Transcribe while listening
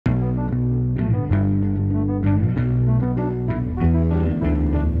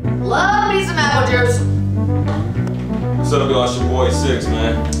What's up, y'all? It's your boy Synce,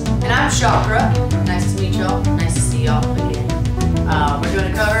 man. And I'm Chakra. Nice to meet y'all. Nice to see y'all again. We're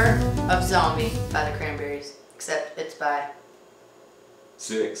doing a cover of Zombie by the Cranberries, except it's by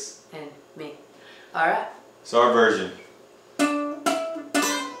Synce. and me. Alright. It's our version.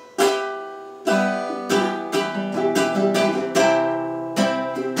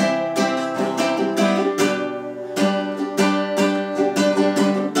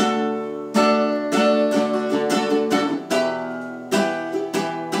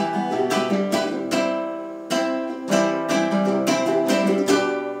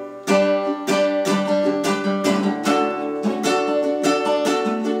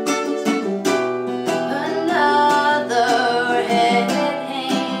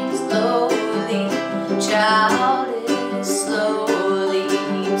 Child is slowly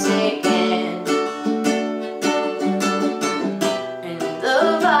taken, and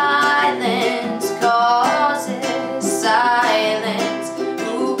the violence causes silence.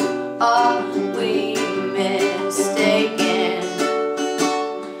 Who are we mistaken?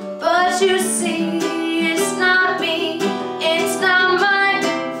 But you see, it's not me, it's not my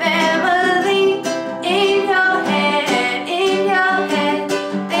family. In your head,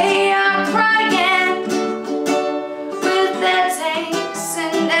 they are crying with their tanks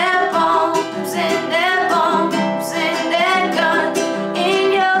and their bombs and their bombs and their guns.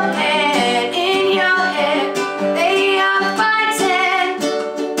 In your head, they are fighting.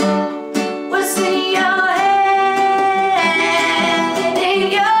 What's in your head?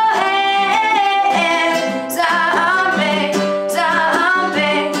 In your head, zombie,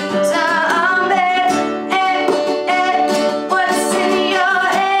 zombie, zombie. What's in your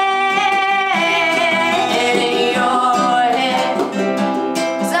head? In your head,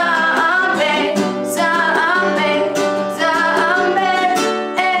 zombie, zombie, zombie.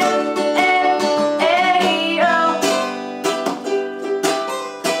 Yo.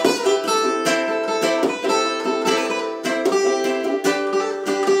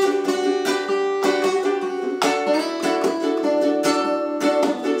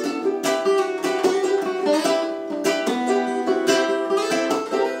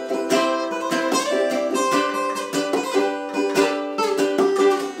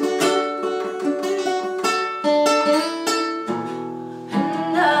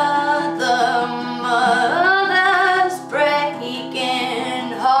 Another mother's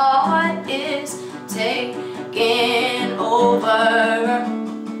breaking heart is taking over.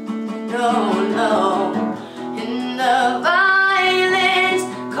 No, no. And the violence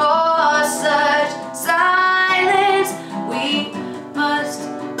caused such silence. We must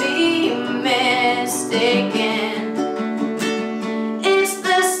be mistaken. It's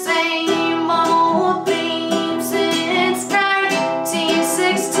the same old theme since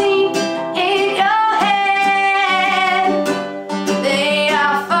 1916. In your head, they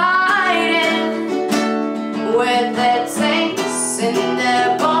are fighting with their tanks and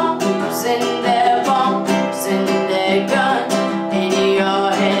their bombs.